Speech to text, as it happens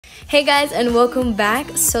Hey guys, and welcome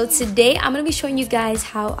back. So today I'm going to be showing you guys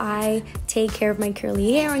how I take care of my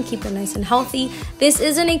curly hair and keep it nice and healthy. This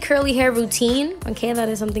isn't a curly hair routine, okay? That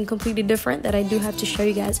is something completely different that I do have to show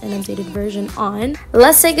you guys an updated version on.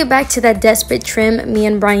 Let's take it back to that desperate trim me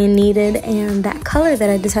and Bryan needed and that color that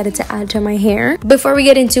I decided to add to my hair. Before we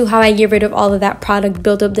get into how I get rid of all of that product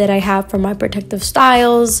buildup that I have from my protective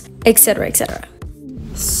styles, etc, etc.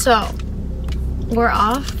 So we're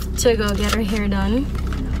off to go get our hair done.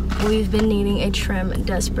 We've been needing a trim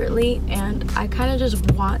desperately, and I kind of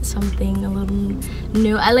just want something a little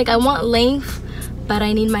new. I want length, but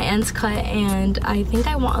I need my ends cut, and I think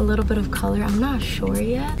I want a little bit of color. I'm not sure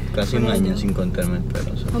yet. Casi un año sin cortarme el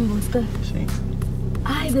pelo. Sí.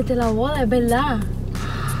 Ay, desde la boda, es verdad.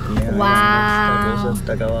 Yeah, wow.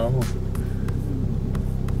 Está acá abajo.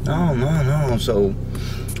 No. So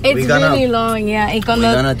it's really long, yeah. We're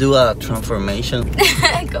gonna do a transformation.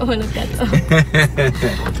 Como lo gato.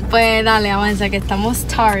 Pues dale, avanza que estamos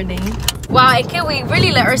tarding. Wow, es que we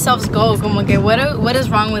really let ourselves go. Como que what is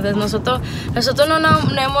wrong with us? Nosotros no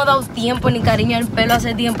hemos dado tiempo ni cariño al pelo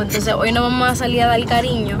hace tiempo. Entonces hoy no vamos a salir a dar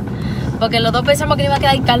cariño. Porque los dos pensamos que no iba a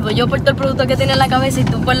quedar calvo. Yo por todo el producto que tenía en la cabeza y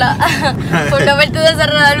tú por no haberte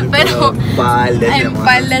desarrollado el pelo en un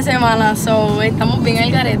par de semanas. So, estamos bien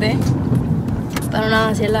al garete. Pero nada,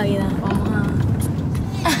 así es la vida.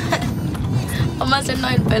 Vamos a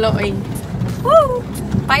hacernos el pelo hoy. Woo!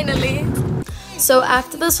 Finally. So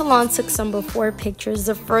after the salon took some before pictures,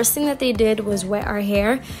 the first thing that they did was wet our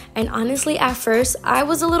hair. And honestly, at first, I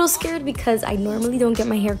was a little scared because I normally don't get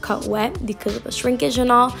my hair cut wet because of the shrinkage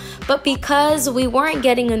and all. But because we weren't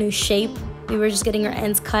getting a new shape, we were just getting our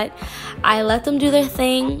ends cut, I let them do their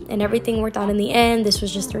thing and everything worked out in the end. This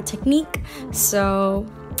was just their technique. So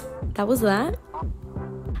that was that.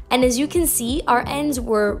 And as you can see, our ends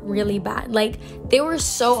were really bad. Like, they were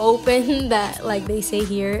so open that, like they say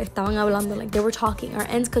here, estaban hablando, like they were talking. Our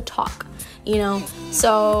ends could talk, you know?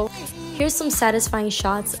 So here's some satisfying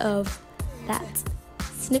shots of that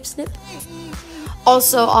snip, snip.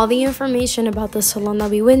 Also, all the information about the salon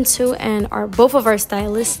that we went to and both of our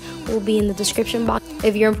stylists will be in the description box.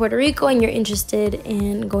 If you're in Puerto Rico and you're interested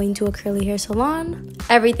in going to a curly hair salon,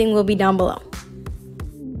 everything will be down below.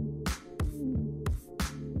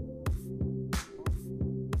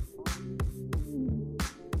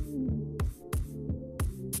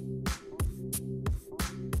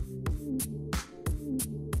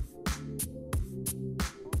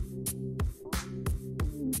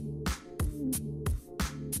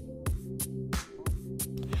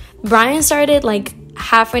 Bryan started like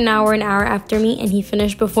half an hour after me, and he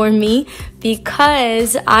finished before me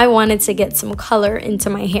because I wanted to get some color into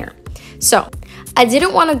my hair. So I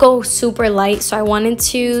didn't want to go super light, so I wanted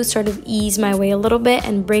to sort of ease my way a little bit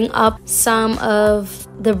and bring up some of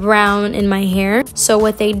the brown in my hair. So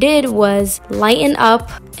what they did was lighten up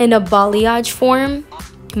in a balayage form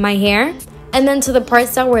my hair. And then to the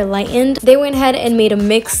parts that were lightened, they went ahead and made a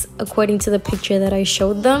mix according to the picture that I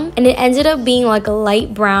showed them. And it ended up being like a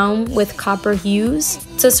light brown with copper hues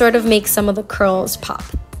to sort of make some of the curls pop.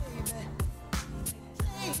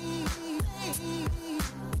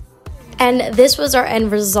 And this was our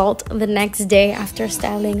end result the next day after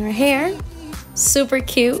styling our hair. Super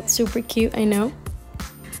cute, I know.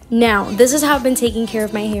 Now, this is how I've been taking care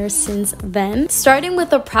of my hair since then. Starting with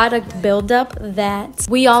the product buildup that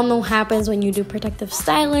we all know happens when you do protective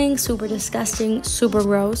styling. Super disgusting, super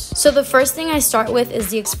gross. So the first thing I start with is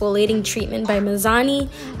the exfoliating treatment by Mizani.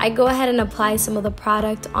 I go ahead and apply some of the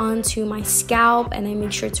product onto my scalp, and I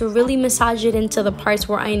make sure to really massage it into the parts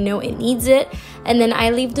where I know it needs it. And then I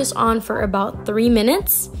leave this on for about 3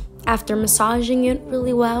 minutes after massaging it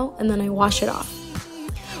really well, and then I wash it off.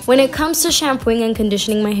 When it comes to shampooing and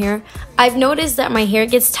conditioning my hair, I've noticed that my hair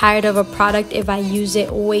gets tired of a product if I use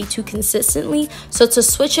it way too consistently. So to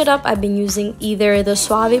switch it up, I've been using either the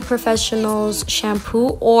Suave Professional's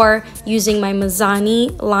shampoo or using my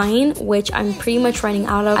Mizani line, which I'm pretty much running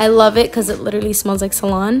out of. I love it because it literally smells like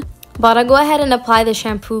salon. But I'll go ahead and apply the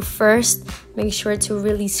shampoo first. Make sure to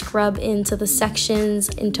really scrub into the sections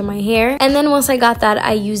into my hair. And then once I got that,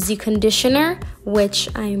 I use the conditioner, which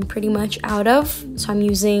I'm pretty much out of. So I'm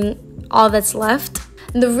using all that's left.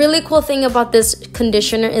 The really cool thing about this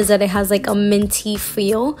conditioner is that it has like a minty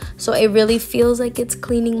feel. So it really feels like it's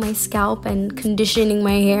cleaning my scalp and conditioning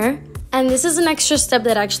my hair. And this is an extra step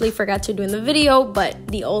that I actually forgot to do in the video, but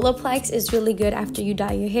the Olaplex is really good after you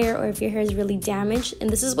dye your hair or if your hair is really damaged. And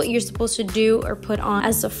this is what you're supposed to do or put on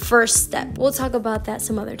as the first step. We'll talk about that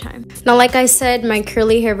some other time. Now, like I said, my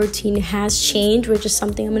curly hair routine has changed, which is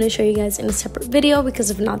something I'm going to show you guys in a separate video,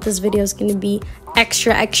 because if not, this video is going to be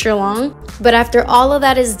extra long. But after all of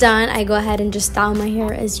that is done, I go ahead and just style my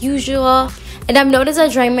hair as usual. And I've noticed I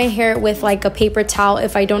dry my hair with like a paper towel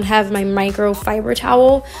if I don't have my microfiber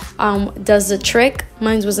towel. Does the trick.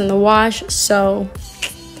 Mine was in the wash, so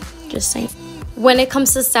just saying. When it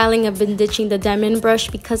comes to styling, I've been ditching the diamond brush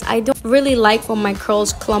because I don't really like when my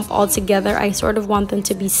curls clump all together. I sort of want them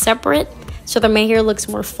to be separate so that my hair looks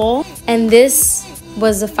more full. And this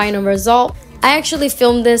was the final result. I actually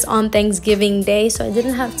filmed this on Thanksgiving Day, so I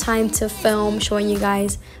didn't have time to film showing you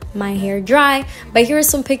guys my hair dry, but here are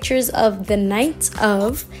some pictures of the night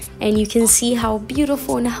of, and you can see how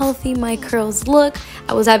beautiful and healthy my curls look.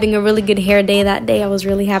 I was having a really good hair day that day. I was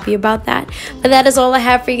really happy about that. But that is all I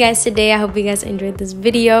have for you guys today. I hope you guys enjoyed this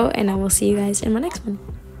video, and I will see you guys in my next one.